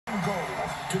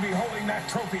to be holding that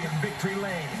trophy in victory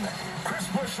lane. Chris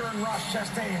Buescher and Ross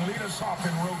Chastain lead us off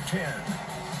in row 10.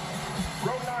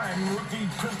 Row 9, rookie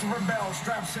Christopher Bell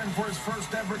straps in for his first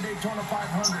ever Daytona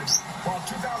 500, while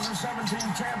 2017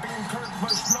 champion Kurt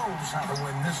Busch knows how to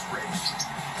win this race.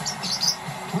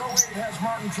 Row 8 has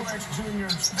Martin Truex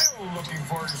Jr. still looking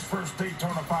for his first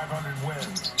Daytona 500 win,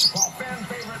 while fan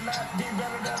favorite Matt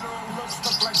DiBenedetto looks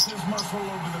to flex his muscle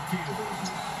over the field.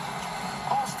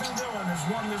 Austin Dillon has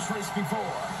won this race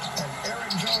before, and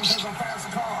Eric Jones has a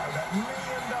fast car that may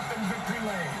end up in victory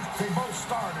lane. They both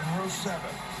start in row 7.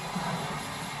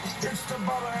 It's the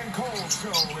Bubba and Cole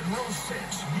show in row 6.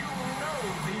 You know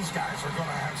these guys are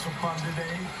going to have some fun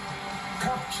today.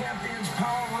 Cup Champions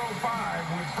Power Row 5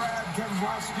 with Brad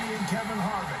Keselowski and Kevin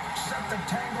Harvick set the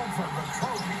tangle for the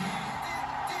trophy.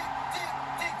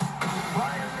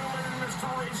 Ryan Newman and Mr.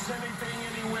 Race Anything,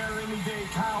 Anywhere, Any Day,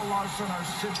 Kyle Larson are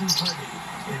sitting pretty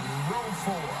in row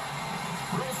 4.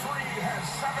 Row 3 has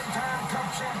 7-time Cup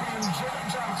champion Jimmy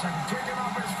Johnson kicking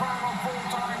off his final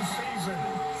full-time season.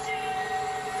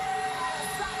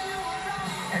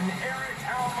 And Eric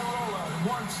Almirola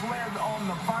once led on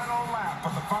the final lap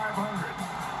of the 500.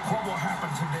 What will happen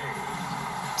today?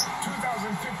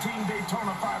 2015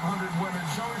 Daytona 500 winner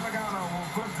Joey Logano will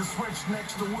flip the switch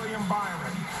next to William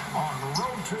Byron on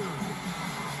row 2.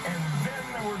 And then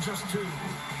there were just 2.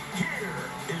 Here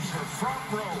is your front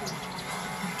row.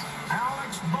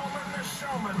 Alex Bowman, the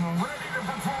showman, ready to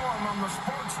perform on the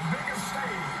sport's biggest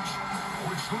stage,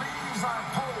 which leaves our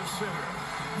pole sitter.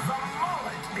 The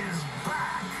mullet is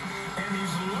back, and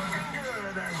he's looking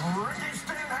good as Ricky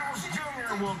Stenhouse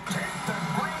Jr. will take the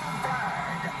green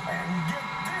flag and get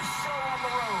this show on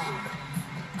the road.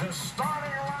 The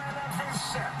starting lineup is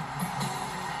set.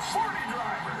 40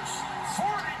 drivers,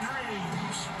 40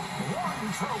 dreams,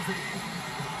 1 trophy.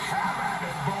 Have at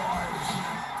it, boys.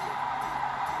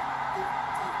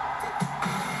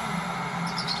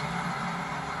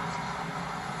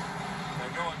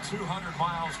 They're going 200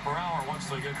 miles per hour once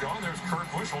they get going. There's Kurt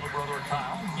Busch, older brother of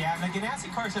Kyle. Yeah, the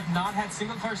Ganassi cars have not had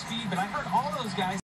single car speed, but I heard all those guys